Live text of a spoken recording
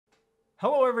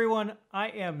Hello everyone, I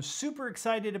am super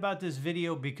excited about this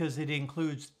video because it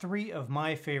includes three of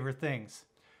my favorite things.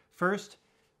 First,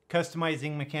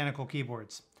 customizing mechanical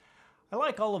keyboards. I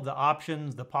like all of the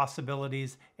options, the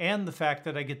possibilities, and the fact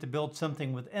that I get to build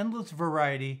something with endless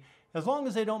variety as long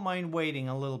as I don't mind waiting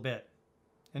a little bit.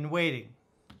 And waiting.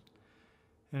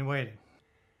 And waiting.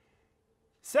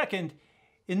 Second,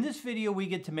 in this video we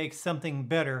get to make something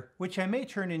better, which I may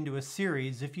turn into a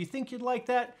series. If you think you'd like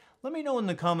that, let me know in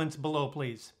the comments below,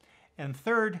 please. And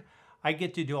third, I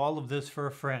get to do all of this for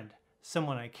a friend,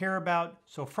 someone I care about,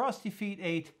 so Frosty Feet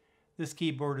 8, this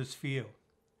keyboard is for you.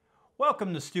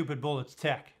 Welcome to Stupid Bullets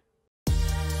Tech.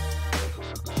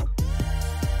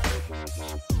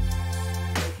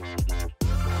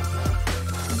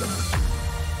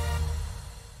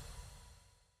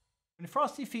 When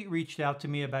Frosty Feet reached out to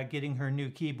me about getting her new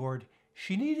keyboard,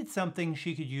 she needed something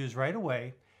she could use right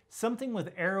away, something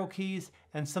with arrow keys,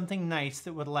 and something nice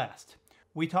that would last.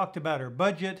 We talked about her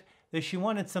budget, that she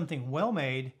wanted something well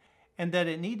made, and that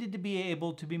it needed to be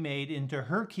able to be made into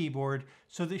her keyboard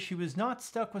so that she was not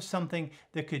stuck with something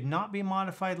that could not be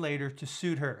modified later to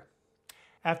suit her.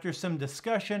 After some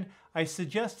discussion, I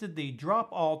suggested the Drop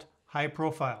Alt High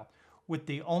Profile, with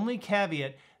the only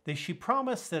caveat that she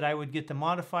promised that I would get to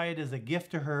modify it as a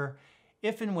gift to her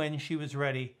if and when she was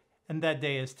ready, and that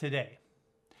day is today.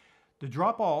 The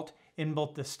Drop Alt in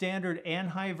both the standard and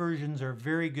high versions are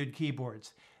very good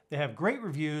keyboards. They have great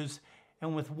reviews,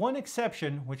 and with one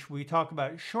exception, which we talk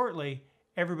about shortly,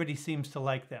 everybody seems to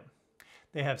like them.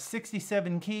 They have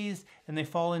 67 keys, and they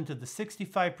fall into the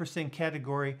 65%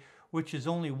 category, which is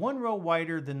only one row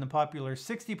wider than the popular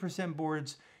 60%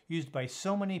 boards used by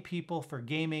so many people for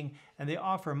gaming, and they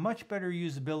offer much better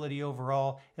usability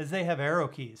overall as they have arrow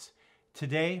keys.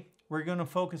 Today, we're going to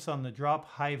focus on the Drop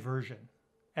High version.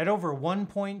 At over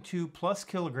 1.2 plus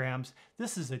kilograms,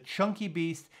 this is a chunky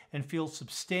beast and feels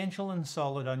substantial and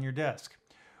solid on your desk.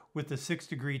 With the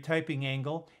 6-degree typing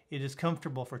angle, it is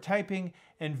comfortable for typing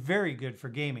and very good for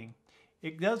gaming.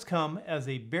 It does come as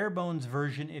a bare bones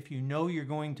version if you know you're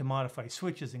going to modify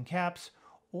switches and caps,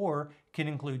 or can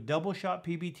include double shot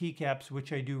PBT caps,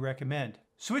 which I do recommend.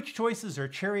 Switch choices are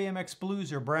Cherry MX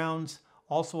Blues or Browns,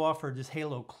 also offered as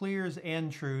Halo Clears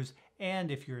and Trues,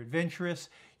 and if you're adventurous,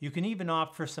 you can even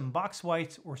opt for some box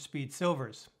whites or speed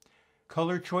silvers.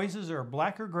 Color choices are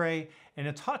black or gray, and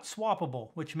it's hot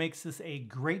swappable, which makes this a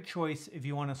great choice if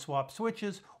you want to swap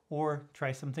switches or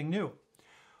try something new.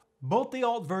 Both the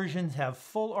alt versions have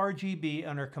full RGB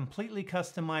and are completely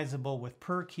customizable with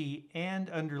per key and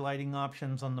underlighting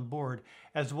options on the board,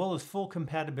 as well as full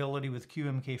compatibility with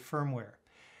QMK firmware.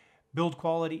 Build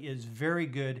quality is very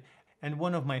good, and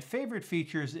one of my favorite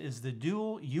features is the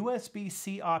dual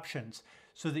USB-C options,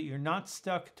 so that you're not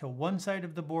stuck to one side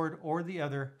of the board or the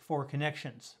other for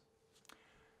connections.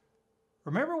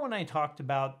 Remember when I talked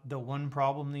about the one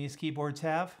problem these keyboards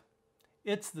have?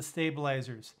 It's the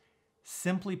stabilizers.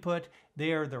 Simply put,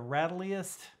 they are the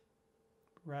rattliest.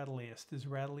 Is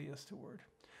rattliest a word?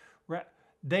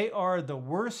 They are the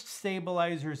worst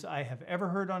stabilizers I have ever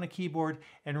heard on a keyboard,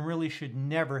 and really should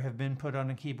never have been put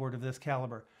on a keyboard of this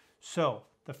caliber. So,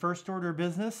 the first order of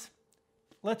business,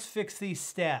 let's fix these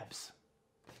stabs.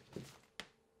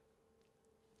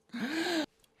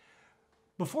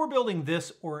 Before building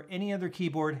this or any other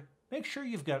keyboard, make sure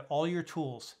you've got all your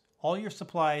tools, all your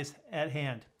supplies at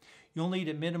hand. You'll need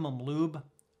a minimum lube,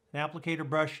 an applicator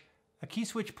brush, a key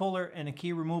switch puller, and a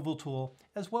key removal tool,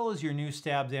 as well as your new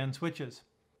stabs and switches.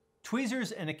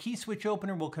 Tweezers and a key switch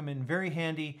opener will come in very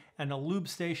handy, and a lube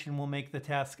station will make the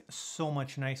task so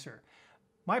much nicer.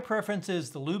 My preference is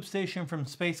the lube station from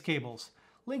Space Cables.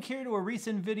 Link here to a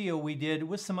recent video we did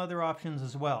with some other options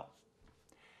as well.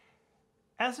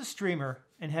 As a streamer,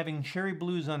 and having cherry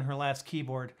blues on her last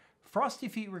keyboard, Frosty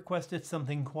Feet requested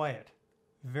something quiet.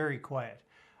 Very quiet.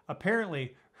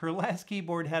 Apparently, her last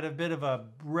keyboard had a bit of a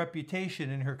reputation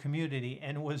in her community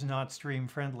and was not stream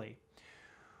friendly.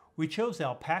 We chose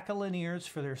alpaca linears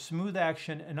for their smooth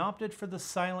action and opted for the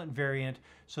silent variant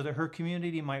so that her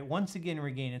community might once again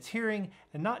regain its hearing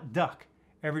and not duck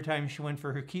every time she went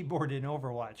for her keyboard in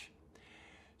Overwatch.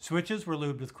 Switches were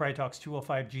lubed with Crytox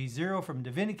 205G0 from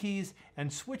DiviniKeys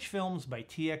and switch films by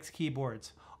TX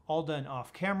Keyboards, all done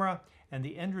off camera, and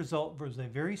the end result was a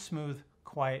very smooth,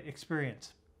 quiet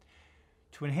experience.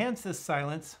 To enhance this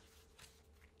silence,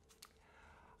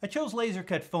 I chose laser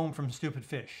cut foam from Stupid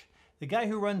Fish. The guy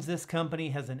who runs this company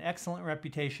has an excellent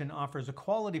reputation, offers a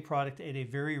quality product at a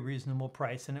very reasonable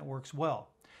price, and it works well.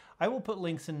 I will put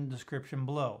links in the description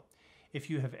below. If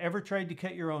you have ever tried to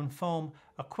cut your own foam,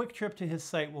 a quick trip to his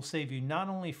site will save you not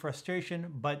only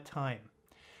frustration, but time.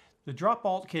 The drop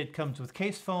alt kit comes with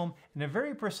case foam and a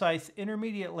very precise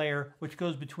intermediate layer which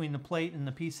goes between the plate and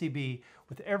the PCB,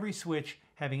 with every switch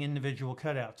having individual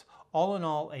cutouts. All in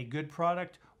all, a good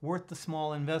product, worth the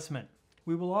small investment.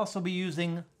 We will also be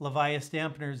using Levias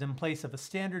dampeners in place of a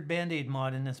standard Band-Aid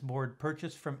mod in this board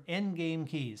purchased from Endgame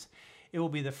Keys. It will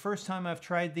be the first time I've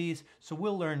tried these, so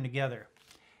we'll learn together.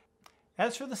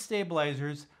 As for the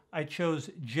stabilizers, I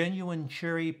chose genuine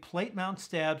cherry plate mount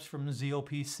stabs from the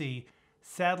ZealPC.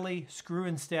 Sadly,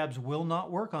 screw-in stabs will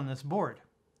not work on this board.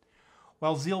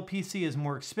 While ZealPC is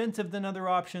more expensive than other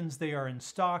options, they are in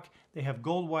stock, they have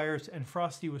gold wires, and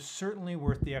Frosty was certainly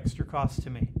worth the extra cost to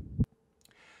me.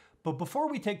 But before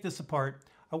we take this apart,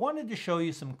 I wanted to show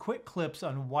you some quick clips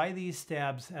on why these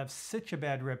stabs have such a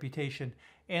bad reputation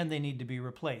and they need to be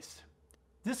replaced.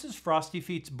 This is Frosty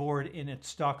Feet's board in its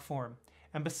stock form.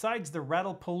 And besides the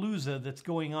rattlepalooza that's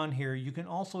going on here, you can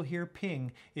also hear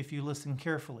ping if you listen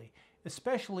carefully,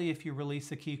 especially if you release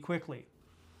the key quickly.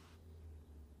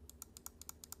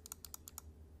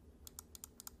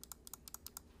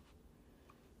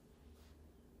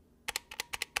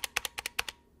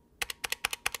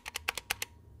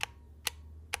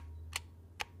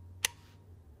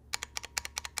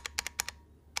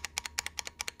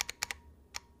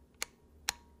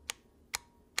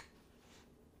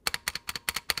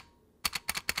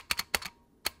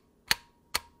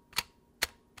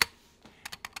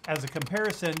 As a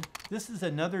comparison, this is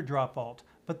another drop alt,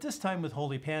 but this time with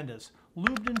Holy Pandas,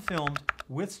 lubed and filmed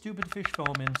with Stupid Fish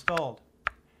foam installed.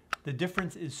 The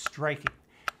difference is striking.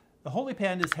 The Holy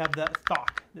Pandas have that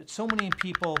thock that so many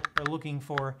people are looking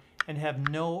for and have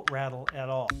no rattle at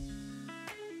all.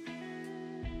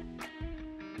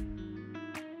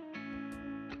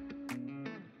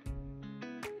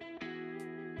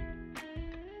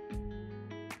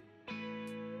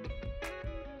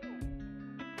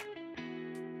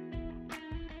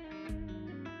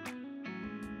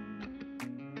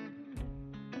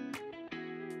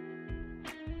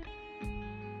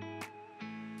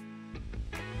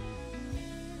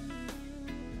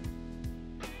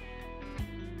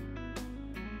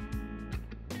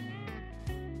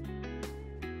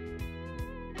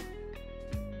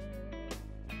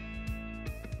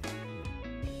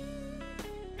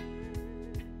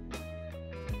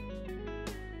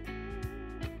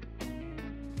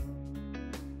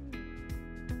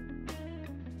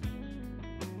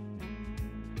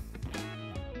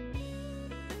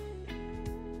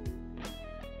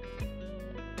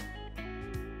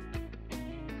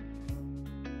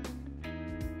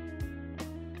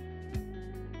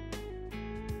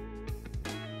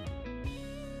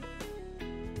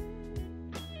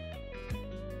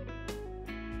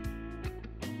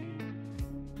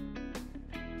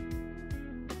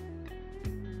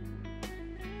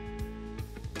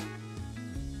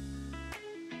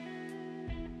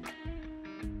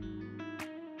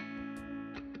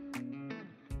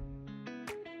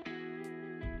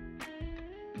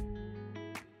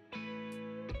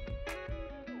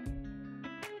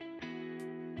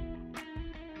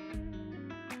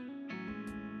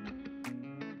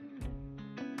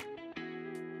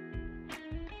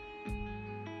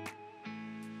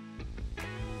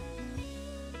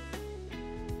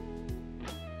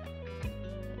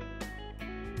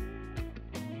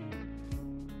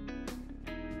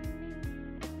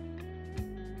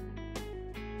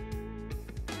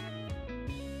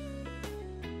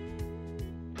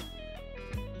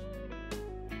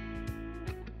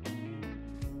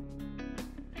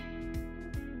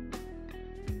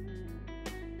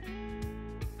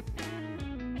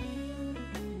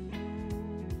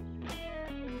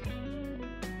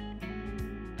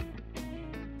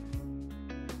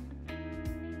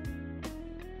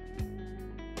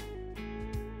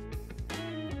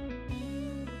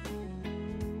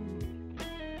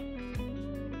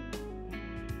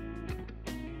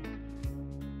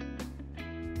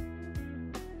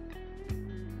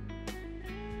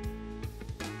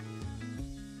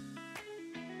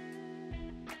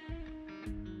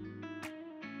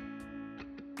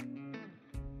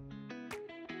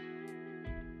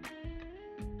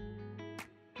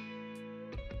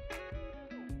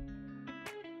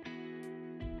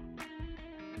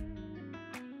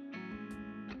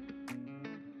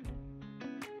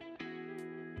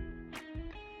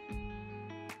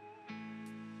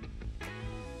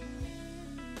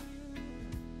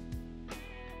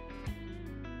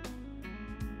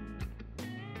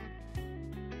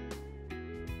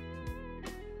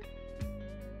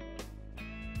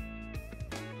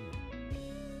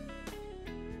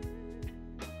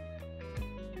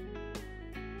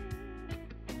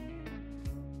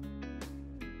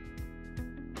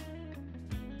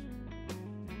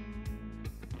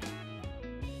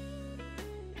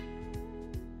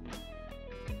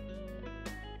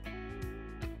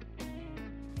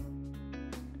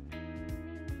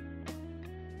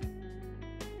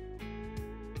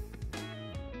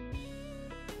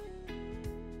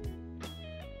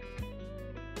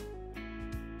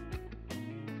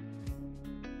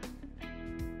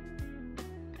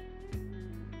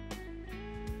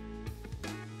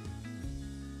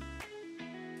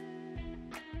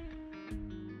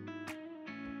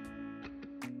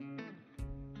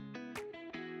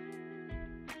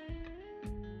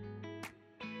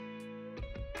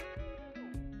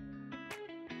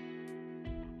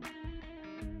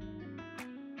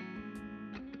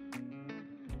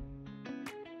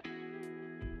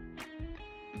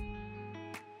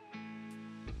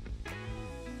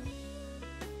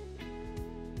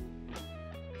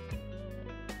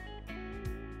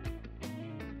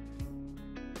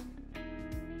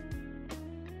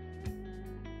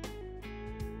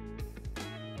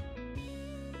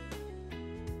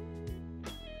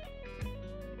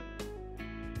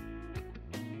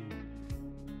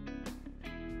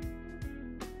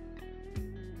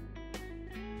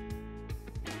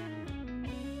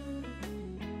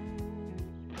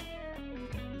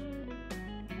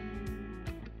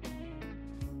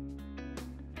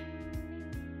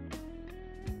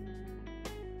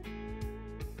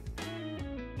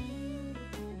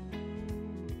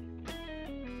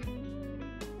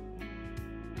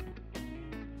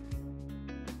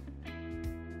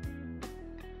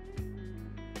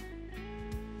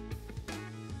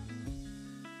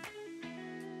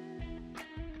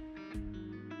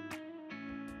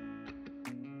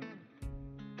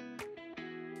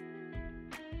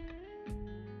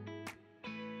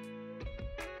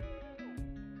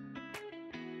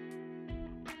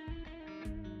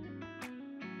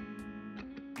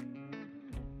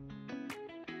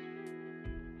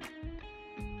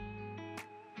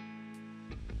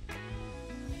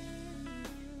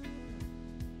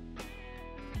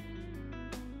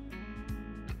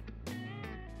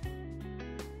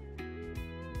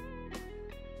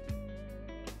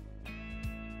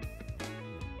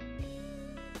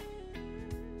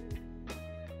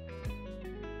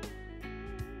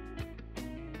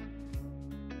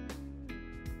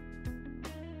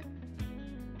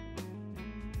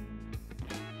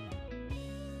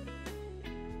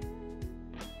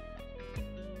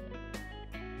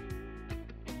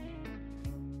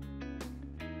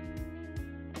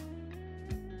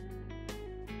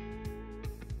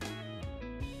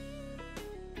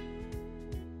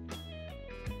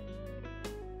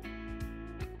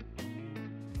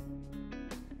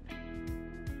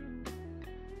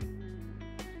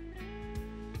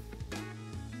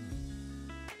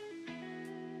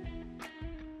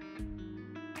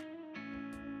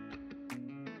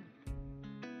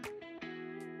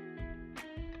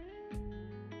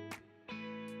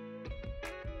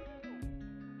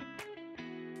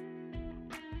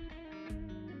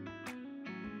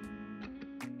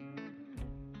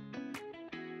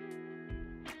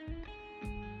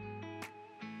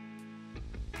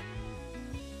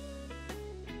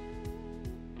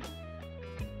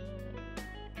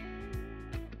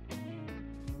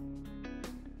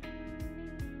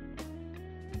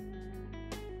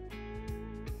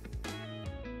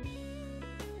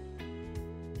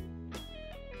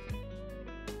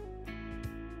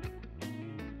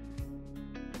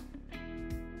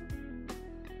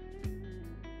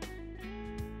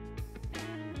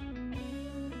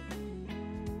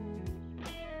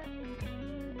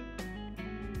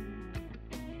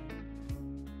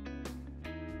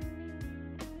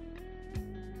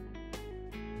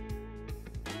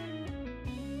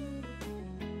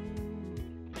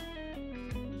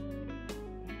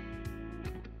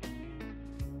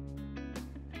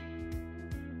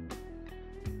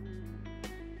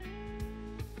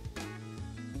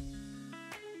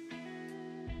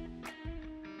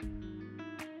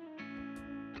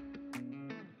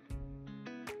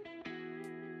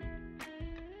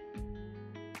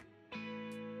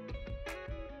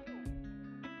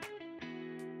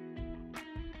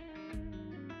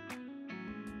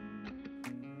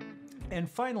 And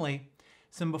finally,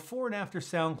 some before and after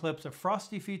sound clips of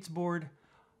Frosty Feet's board.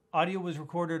 Audio was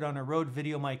recorded on a Rode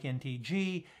VideoMic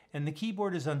NTG, and the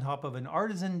keyboard is on top of an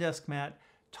artisan desk mat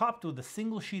topped with a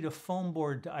single sheet of foam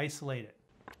board to isolate it.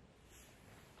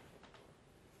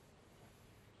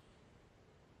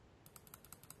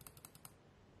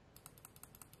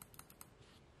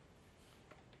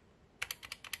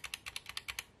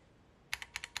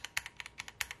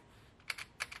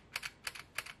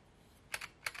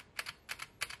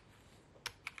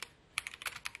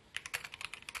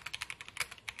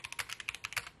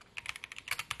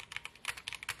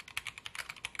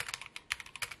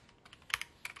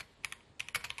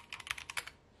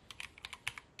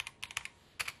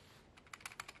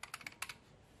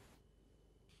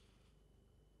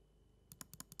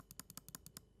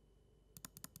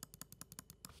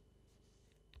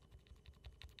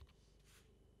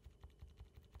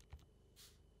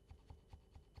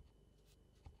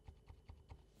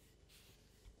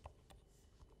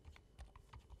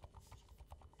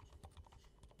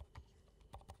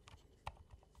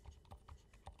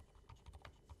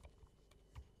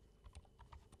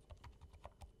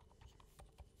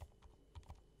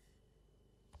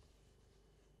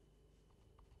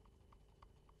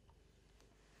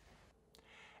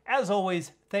 As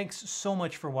always, thanks so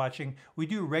much for watching. We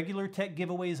do regular tech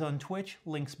giveaways on Twitch,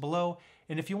 links below.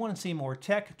 And if you want to see more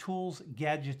tech, tools,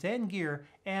 gadgets, and gear,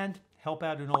 and help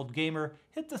out an old gamer,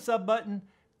 hit the sub button,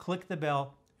 click the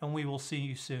bell, and we will see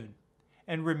you soon.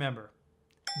 And remember,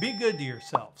 be good to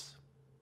yourselves.